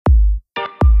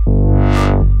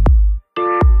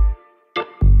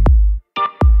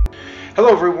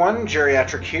Hello everyone,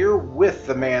 Geriatric here with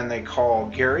the man they call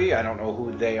Gary. I don't know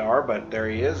who they are, but there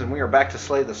he is, and we are back to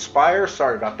slay the Spire.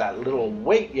 Sorry about that little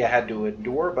wait you had to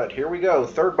endure, but here we go.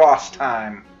 Third boss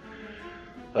time.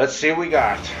 Let's see what we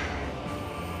got.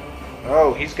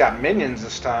 Oh, he's got minions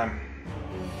this time.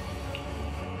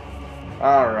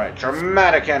 Alright,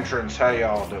 dramatic entrance. How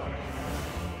y'all doing?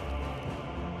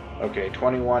 Okay,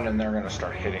 21, and they're going to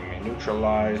start hitting me.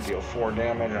 Neutralize, deal 4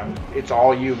 damage. It's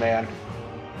all you, man.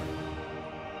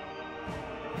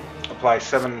 Apply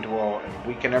 7 to all and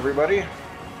weaken everybody.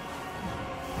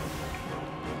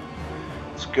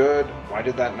 It's good. Why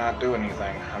did that not do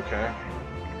anything? Okay.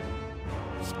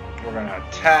 We're going to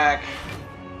attack.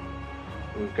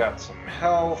 We've got some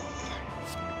health.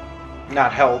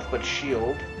 Not health, but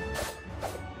shield.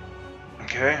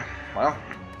 Okay, well.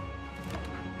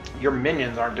 Your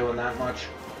minions aren't doing that much.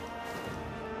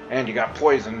 And you got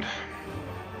poisoned.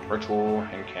 Ritual,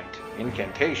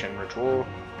 incantation, ritual.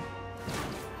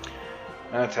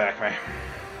 Attack me.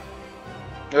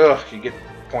 Ugh, you get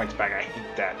points back. I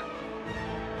hate that.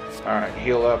 Alright,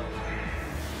 heal up.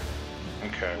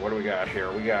 Okay, what do we got here?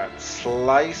 We got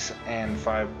slice and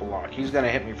 5 block. He's going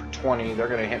to hit me for 20. They're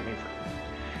going to hit me for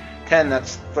 10.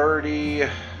 That's 30.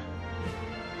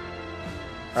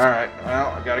 Alright,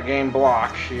 well, I got to gain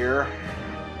block here.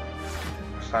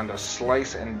 It's time to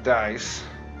slice and dice.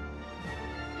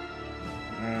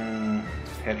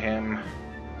 Hit him.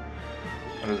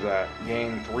 What is that?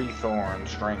 Gain 3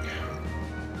 thorns. Drink.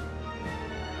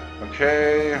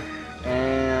 Okay.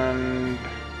 And...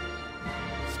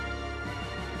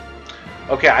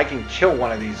 okay, I can kill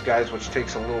one of these guys, which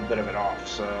takes a little bit of it off,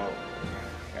 so...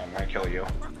 yeah, I'm gonna kill you.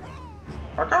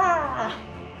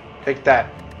 Take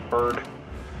that, bird.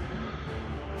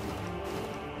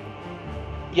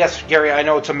 Yes, Gary, I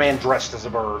know it's a man dressed as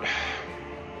a bird.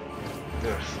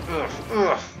 Ugh, ugh,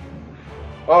 ugh.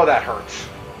 Oh, that hurts.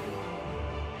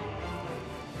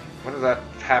 What does that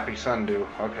happy sun do?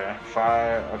 Okay,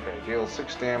 5. Okay, deal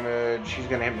 6 damage. He's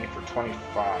gonna hit me for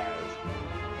 25.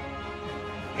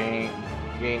 Gain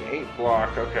 8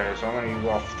 block. Okay, so I'm gonna use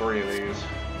all 3 of these.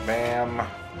 Bam.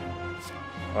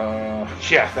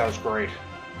 Yeah, that was great.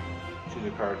 Choose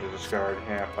a card to discard.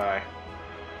 Yeah, bye.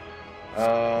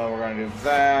 We're gonna do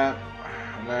that,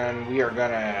 and then we are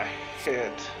gonna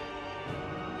hit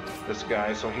this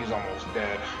guy, so he's almost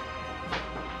dead.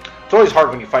 It's always hard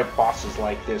when you fight bosses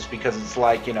like this, because it's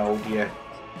like, you know,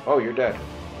 oh, you're dead.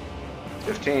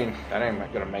 15. That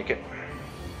ain't gonna make it.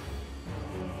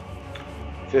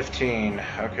 15.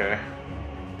 Okay.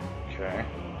 Okay.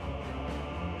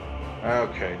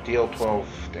 Okay. Deal 12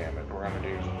 damage. We're gonna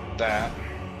do that.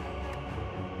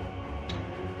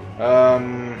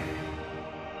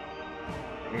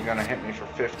 You're gonna hit me for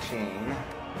 15.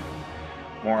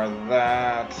 More of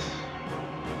that.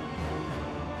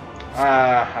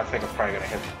 I think I'm probably gonna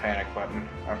hit the panic button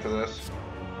after this.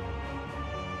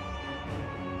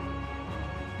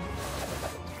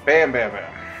 Bam, bam,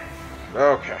 bam.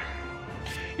 Okay.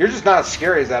 You're just not as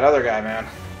scary as that other guy, man.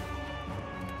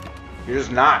 You're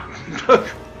just not.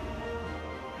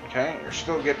 Okay, you're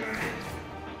still getting...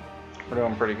 we're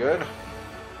doing pretty good.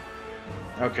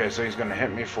 Okay, so he's gonna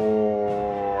hit me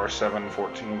for 7,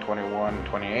 14, 21,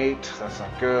 28. That's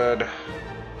not good.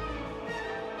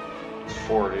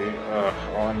 40.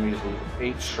 All enemies lose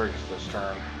 8 strikes this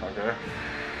turn. Okay.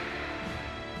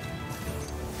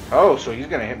 Oh, so he's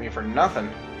gonna hit me for nothing.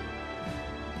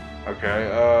 Okay,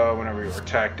 whenever you're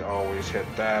attacked, always hit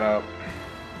that up.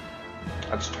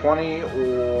 That's 20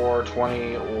 or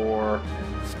 20 or...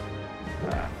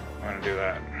 I'm gonna do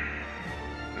that.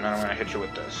 And then I'm gonna hit you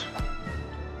with this.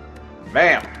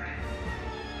 Bam!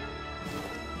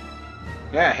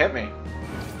 Yeah, hit me.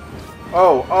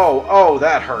 Oh, oh, oh,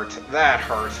 that hurt. That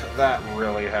hurt. That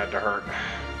really had to hurt.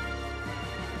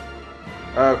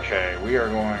 Okay, we are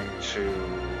going to...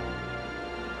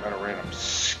 got a random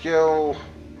skill.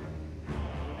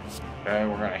 Okay,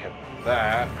 we're going to hit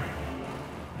that.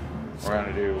 We're going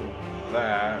to do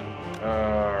that.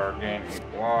 Gain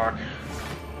 8 block.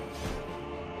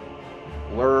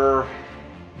 Lure.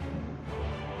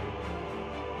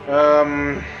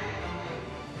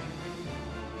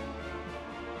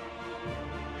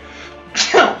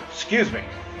 Excuse me.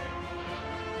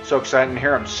 So excited to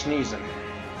hear I'm sneezing.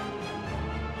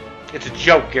 It's a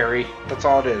joke, Gary. That's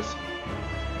all it is.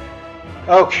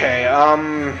 Okay,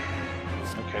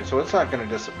 okay, so it's not going to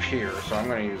disappear, so I'm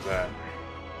going to use that.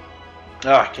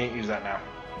 Oh, I can't use that now.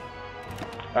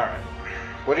 Alright.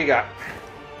 What do you got?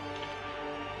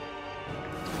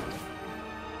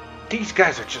 These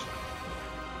guys are just...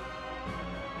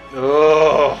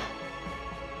 ugh.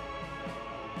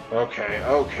 Okay,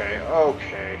 okay,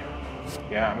 okay.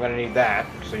 Yeah, I'm gonna need that.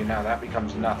 So now that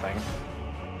becomes nothing.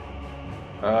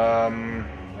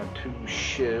 2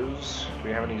 shivs. Do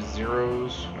we have any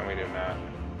zeros? No, we do not.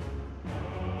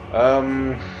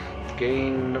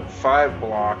 Gain 5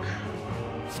 block.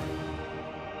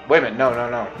 Wait a minute, no.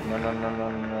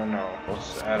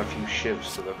 Let's add a few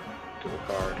shivs to the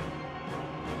card.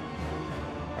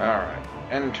 Alright,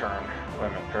 end turn. Wait a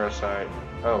minute, parasite.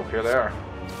 Oh, here they are.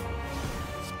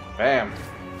 Bam.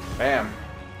 Bam.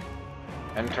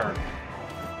 End turn.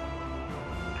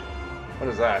 What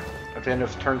is that? At the end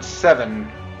of turn 7.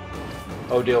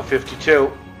 Oh, deal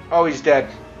 52. Oh, he's dead.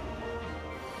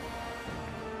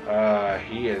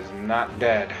 He is not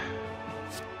dead.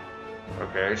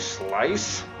 Okay,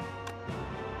 slice.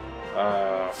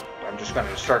 I'm just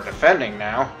gonna start defending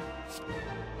now.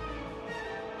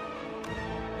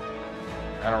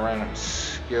 And a random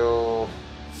skill.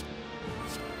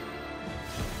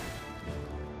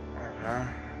 Okay.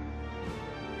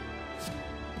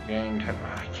 Gained.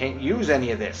 I can't use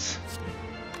any of this.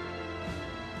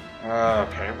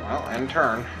 Okay, well, end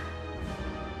turn.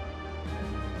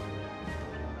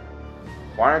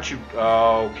 Why aren't you...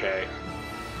 Okay.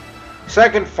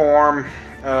 Second form.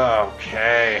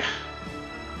 Okay.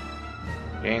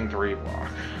 Gain 3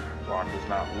 block. Block is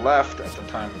not left at the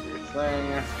time of your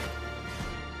thing.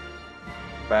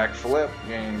 Backflip.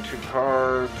 Gain 2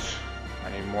 cards.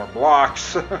 I need more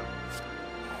blocks.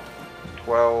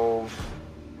 12.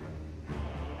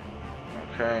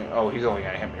 Okay. Oh, he's only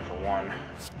gonna hit me for 1.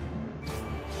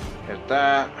 Hit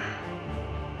that.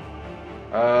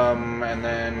 And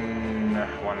then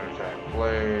 1 attack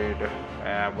blade.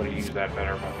 I would have used that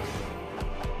better,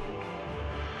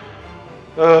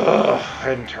 but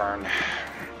end turn.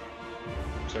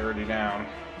 It's already down.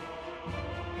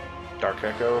 Dark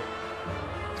Echo.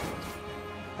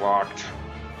 Locked.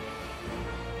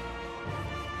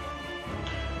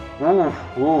 Ooh,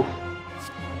 ooh.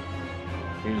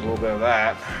 Use a little bit of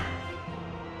that.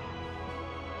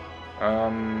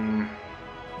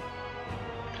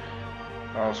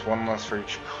 Oh, it's 1 less for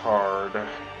each card.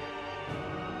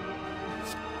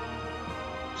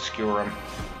 Skewer him.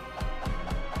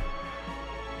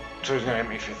 So he's gonna hit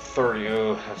me for 30.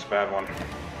 Oh, that's a bad one.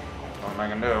 What am I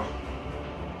gonna do?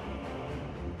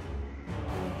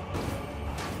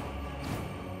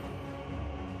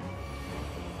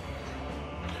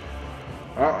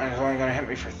 Oh, and he's only gonna hit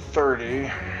me for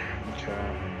 30. Okay,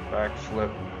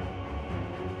 backflip.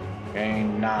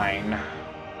 Gain 9.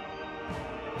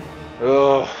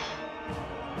 Ugh.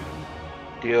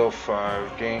 Deal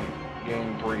 5. Gain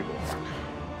 3 block.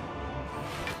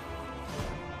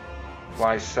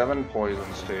 Apply 7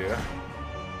 poisons to you.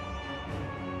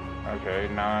 Okay,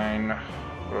 9.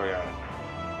 What do we got?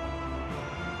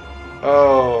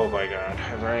 Oh my god.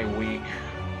 Is there any weak?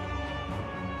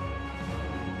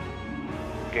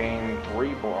 Gain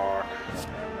 3 block.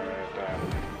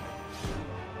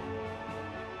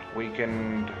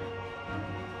 Weakened.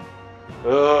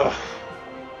 Ugh.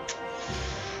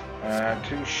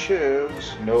 2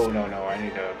 shivs. No. I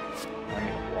need a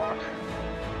block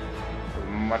as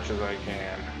much as I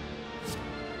can.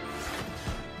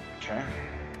 Okay.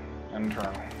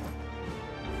 Internal.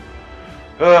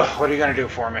 Ugh. What are you gonna do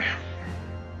for me?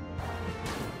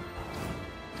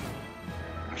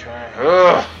 Okay.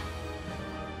 Ugh.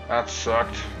 That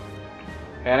sucked.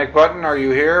 Panic button. Are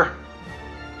you here?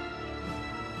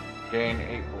 Gain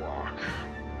 8 block.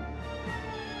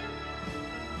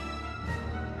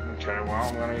 Okay, well,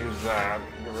 I'm gonna use that.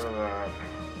 Get rid of that.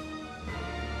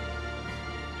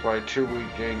 Apply 2 weak,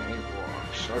 gain 8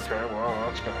 blocks. Okay, well,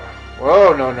 that's gonna...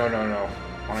 Whoa, no. I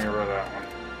wanna get rid of that one.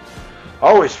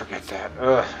 Always forget that.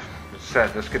 Ugh. It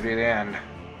said this could be the end.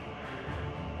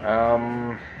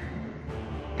 No,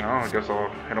 I guess I'll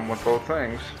hit him with both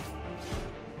things.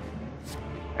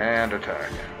 And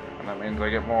attack. And that means I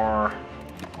get more...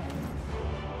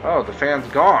 Oh, the fan's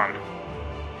gone.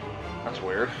 That's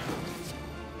weird.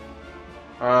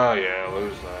 Oh yeah,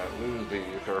 lose that. Lose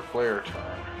these. Or player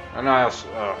turn. And I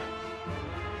also...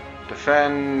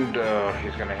 defend.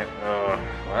 He's gonna hit...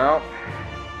 well...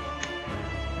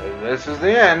 This is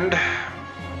the end.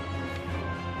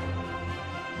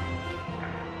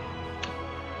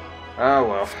 Oh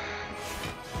well.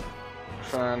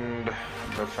 Defend.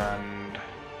 Defend.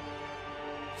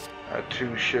 Add 2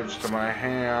 shivs to my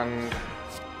hand.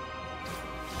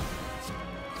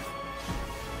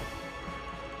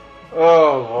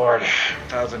 Oh lord.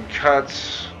 1,000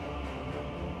 cuts.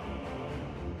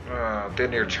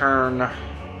 Then your turn.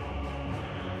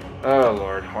 Oh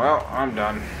lord. Well, I'm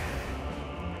done.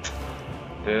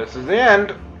 This is the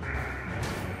end.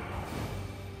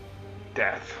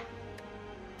 Death.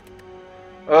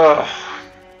 Ugh.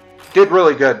 Did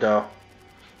really good, though.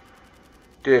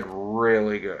 Did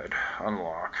really good.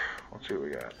 Unlock. Let's see what we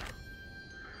got.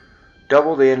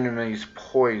 Double the enemy's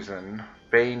poison.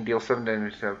 Bane, deal 7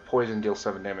 damage. Poison, deal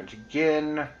 7 damage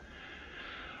again.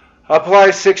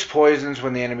 Apply 6 poisons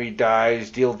when the enemy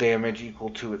dies. Deal damage equal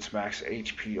to its max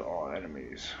HP all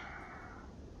enemies.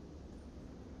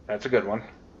 That's a good one.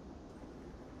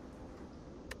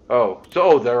 Oh,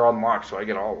 so they're unlocked, so I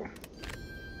get all of them.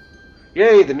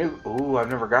 Yay, the new... Ooh, I've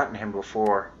never gotten him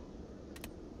before.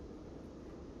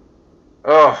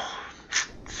 Oh,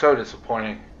 so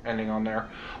disappointing ending on there.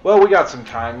 Well, we got some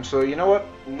time, so you know what?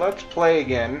 Let's play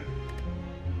again.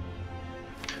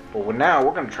 But now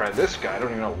we're going to try this guy. I don't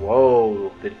even know.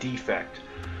 Whoa, the defect.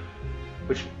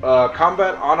 Which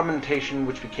combat automation,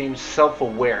 which became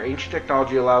self-aware. Ancient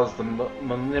technology allows the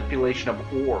manipulation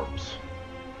of orbs.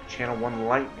 Channel 1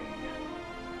 lightning.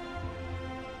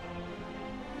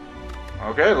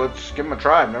 Okay, let's give him a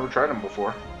try. I've never tried him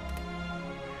before.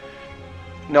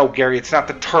 No, Gary, it's not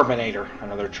the Terminator.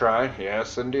 Another try.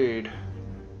 Yes, indeed.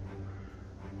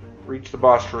 Reach the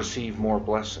boss to receive more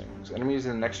blessings. Enemies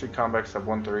in the next 3 combats have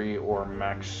 1-3 or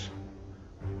max.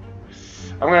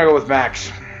 I'm gonna go with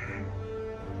max.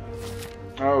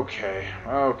 Okay,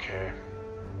 okay.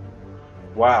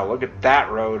 Wow, look at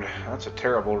that road. That's a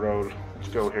terrible road. Let's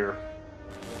go here.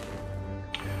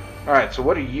 Alright, so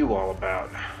what are you all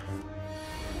about?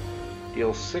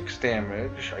 Deal 6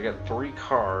 damage. I got 3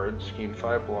 cards. Gain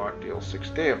 5 block. Deal 6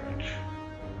 damage.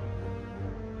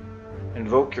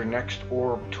 Invoke your next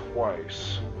orb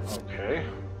twice. Okay.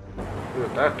 Look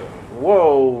at that doing.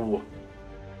 Whoa!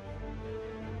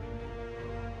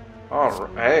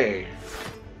 Alright. Hey.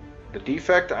 The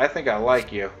defect? I think I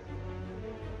like you.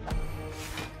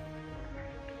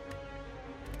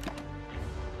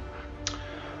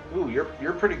 Ooh,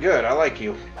 you're pretty good. I like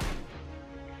you.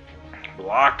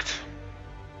 Blocked.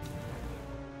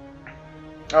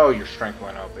 Oh, your strength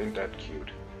went up. Ain't that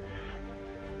cute?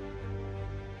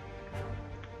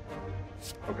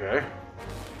 Okay.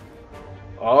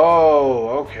 Oh,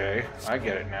 okay. I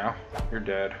get it now. You're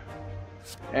dead.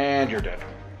 And you're dead.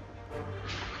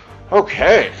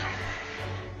 Okay.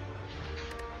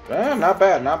 Not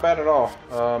bad. Not bad at all.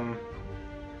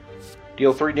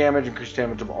 Deal 3 damage, increase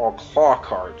damage of all claw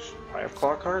cards. I have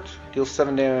claw cards? Deal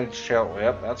 7 damage, shell.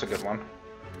 Yep, that's a good one.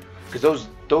 Because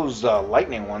those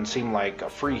lightning ones seem like a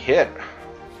free hit.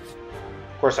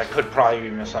 Of course, I could probably be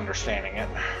misunderstanding it.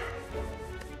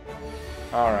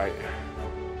 Alright.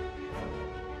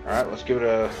 Alright, let's give it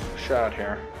a shot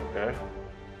here. Okay.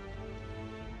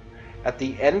 At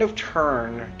the end of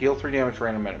turn, deal 3 damage to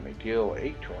random enemy. Deal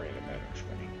 8 to random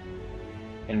enemy.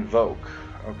 Invoke.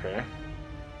 Okay.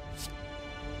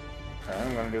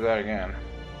 I'm going to do that again.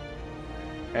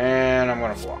 And I'm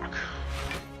going to block.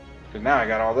 Because now I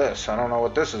got all this. I don't know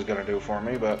what this is going to do for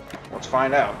me, but let's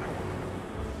find out.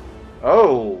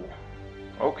 Oh!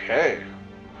 Okay.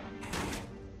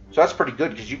 So that's pretty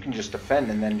good, because you can just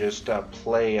defend and then just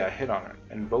play a hit on it.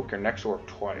 Invoke your next orb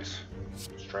twice.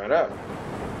 Let's try it out.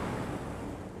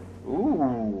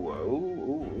 Ooh,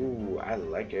 ooh, ooh, I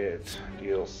like it.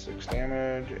 Deal 6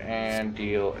 damage and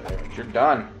deal damage. You're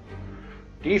done.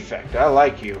 Defect, I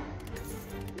like you.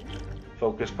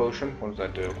 Focus potion, what does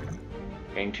that do?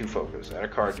 Gain 2 focus. Add a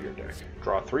card to your deck.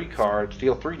 Draw 3 cards.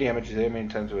 Deal 3 damage. The enemy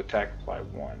intends to attack. Apply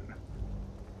 1.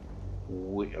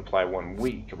 Apply 1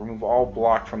 weak. Remove all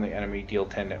block from the enemy. Deal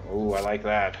 10 damage. Ooh, I like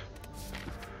that.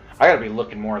 I gotta be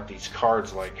looking more at these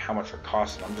cards, like how much they're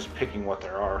costing. I'm just picking what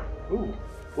there are. Ooh.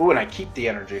 Ooh, and I keep the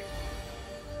energy.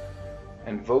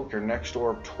 Invoke your next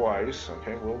orb twice.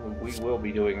 Okay, well, we will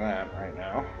be doing that right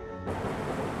now.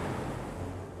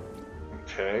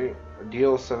 Okay.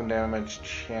 Deal 7 damage,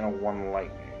 channel 1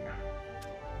 lightning.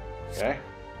 Okay.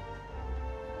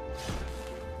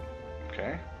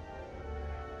 Okay.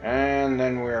 And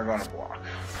then we are going to block.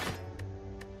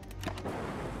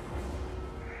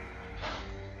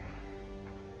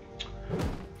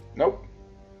 Nope.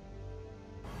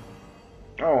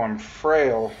 Oh, I'm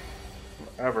frail.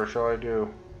 Whatever shall I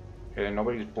do? Okay,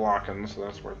 nobody's blocking, so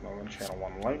that's worth nothing. Channel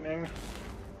 1 lightning.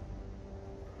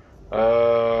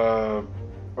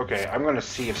 Okay, I'm gonna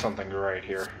see if something's right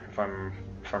here. If I'm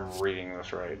reading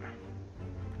this right.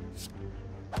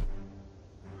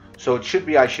 So it should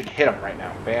be I should hit him right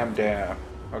now. Bam, damn.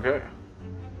 Okay.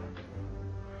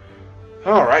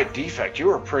 Alright, defect. You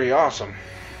were pretty awesome.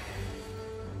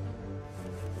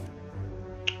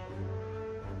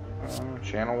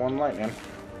 Channel 1 lightning.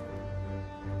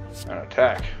 And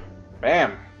attack.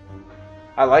 Bam.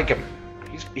 I like him.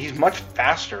 He's much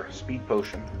faster. Speed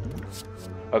potion.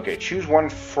 Okay, choose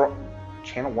one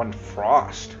channel 1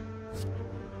 frost.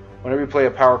 Whenever you play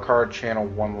a power card, channel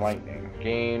 1 lightning.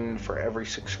 Gain for every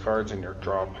 6 cards in your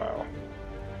draw pile.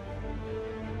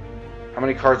 How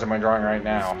many cards am I drawing right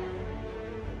now?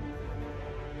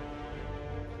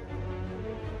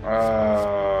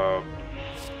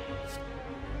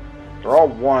 They're all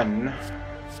 1.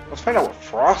 Let's find out what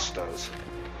Frost does.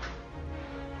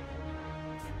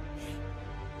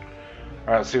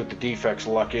 Alright, let's see what the defects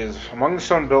luck is. Among the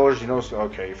stone builders, you notice...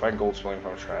 Okay, you find gold spilling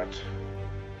from traps.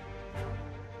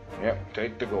 Yep,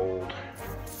 take the gold.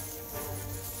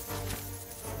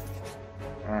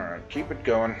 Alright, keep it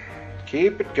going.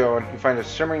 Keep it going. You find a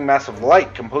simmering mass of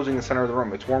light composing the center of the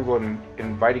room. Its warm glow and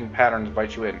inviting patterns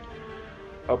bite you in.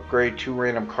 Upgrade 2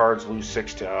 random cards, lose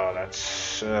 6 to... Oh,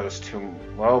 that's too...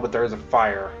 Well, but there is a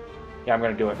fire. Yeah, I'm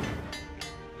going to do it.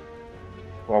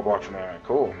 Wall block from there.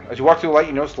 Cool. As you walk through the light,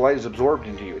 you notice the light is absorbed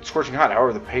into you. It's scorching hot.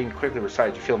 However, the pain quickly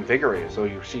resides. You feel invigorated, as though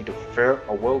you received a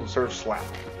well-deserved slap.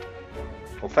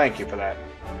 Well, thank you for that.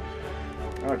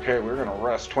 Okay, we're going to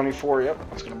rest. 24, yep.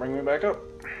 That's going to bring me back up.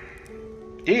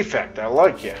 Defect, I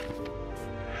like you.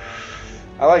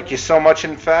 I like you so much,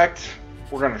 in fact,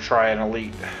 we're going to try an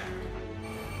elite.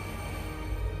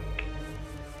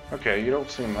 Okay, you don't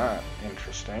seem that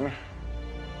interesting.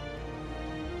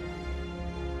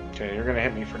 Okay, you're going to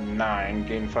hit me for 9,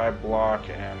 gain 5 block,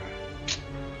 and...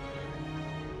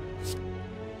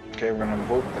 Okay, we're going to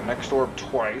invoke the next orb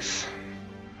twice.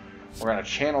 We're going to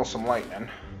channel some lightning.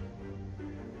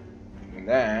 And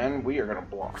then we are going to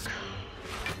block.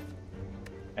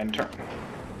 And turn.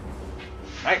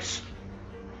 Nice!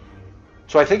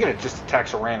 So I think it just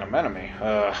attacks a random enemy.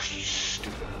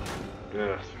 Stupid.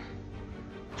 Ugh.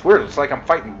 It's weird, it's like I'm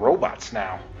fighting robots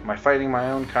now. Am I fighting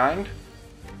my own kind?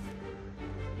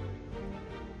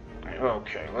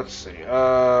 Okay, let's see.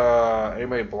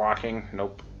 Anybody blocking?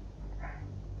 Nope.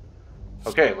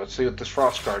 Okay, let's see what this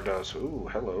Frost card does. Ooh,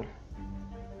 hello.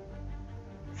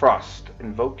 Frost.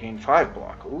 Invoke, gain 5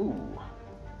 block. Ooh.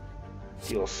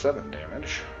 Deal 7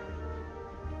 damage.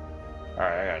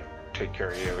 Alright, I gotta take care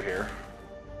of you here.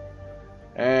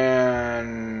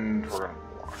 And we're gonna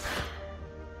block.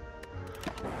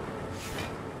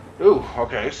 Ooh,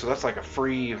 okay, so that's like a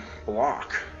free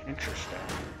block. Interesting.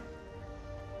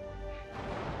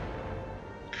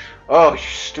 Oh, you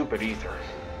stupid ether.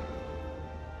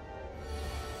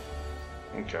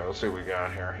 Okay, let's see what we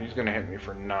got here. He's gonna hit me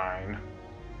for 9.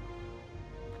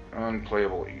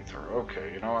 Unplayable ether.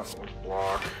 Okay, you know what? Let's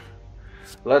block.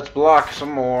 Let's block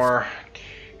some more.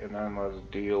 And then let's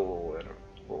deal a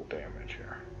little damage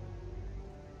here.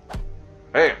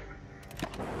 Bam!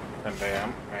 And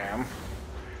bam, bam.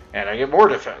 And I get more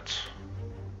defense.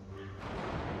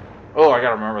 Oh, I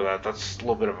gotta remember that. That's a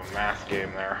little bit of a math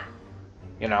game there.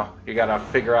 You know, you gotta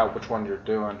figure out which one you're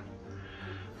doing.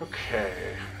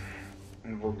 Okay.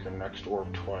 Invoke your next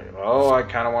orb twice. Oh, I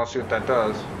kinda wanna see what that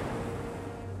does.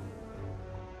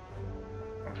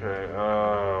 Okay,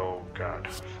 oh god.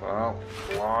 Well,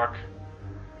 block.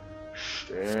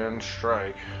 And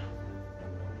strike.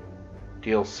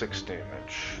 Deal 6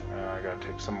 damage. I gotta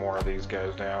take some more of these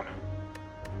guys down.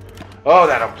 Oh,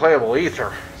 that unplayable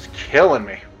ether is killing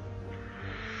me.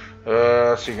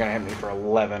 So you're gonna hit me for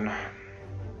 11.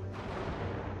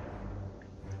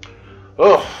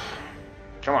 Oh!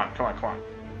 Come on, come on, come on.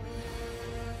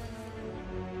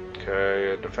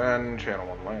 Okay, defend, channel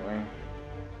 1 lightning.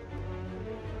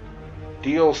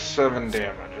 Deal 7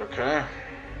 damage, okay?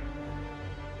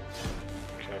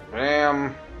 Okay,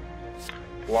 bam.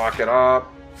 Block it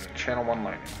up, and channel 1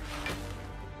 lightning.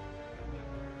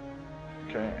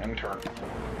 Okay, and turn.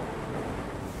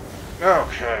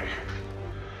 Okay.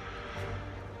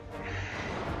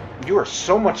 You are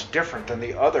so much different than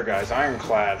the other guys,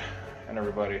 Ironclad and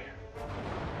everybody.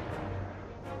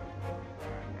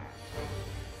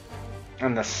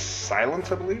 And the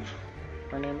Silence, I believe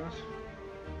her name is.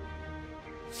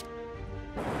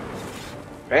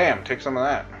 Bam! Take some of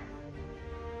that.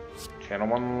 Channel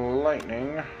 1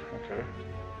 lightning. Okay.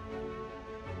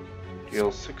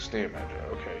 Deal 6 damage.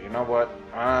 Okay, you know what?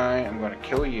 I am going to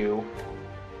kill you.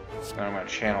 Then I'm going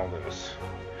to channel this.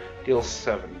 Deal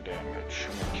 7 damage.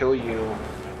 I'm going to kill you.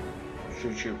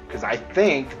 Shoot you. Because I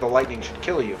think the lightning should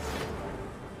kill you.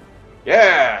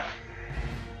 Yeah!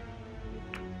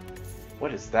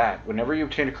 What is that? Whenever you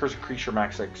obtain a cursed creature,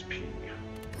 max XP.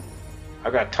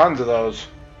 I've got tons of those.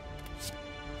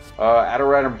 Add a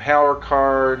random power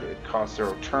card. It costs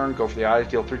 0 turn. Go for the eyes.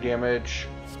 Deal 3 damage.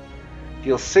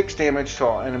 Deal 6 damage to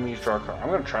all enemies. Draw a card. I'm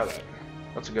going to try that.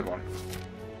 That's a good one.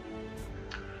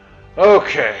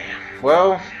 Okay.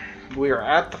 Well, we are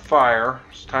at the fire.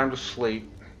 It's time to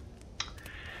sleep.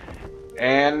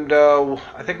 And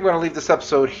I think I'm going to leave this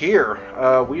episode here.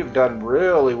 We have done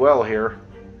really well here.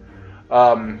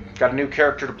 Got a new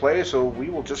character to play, so we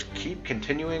will just keep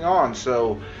continuing on.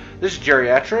 So this is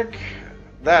Geriatric,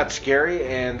 that's Scary,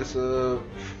 and this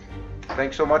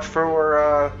thanks so much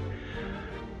for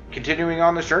continuing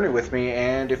on this journey with me.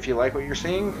 And if you like what you're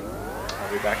seeing,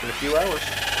 I'll be back in a few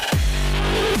hours.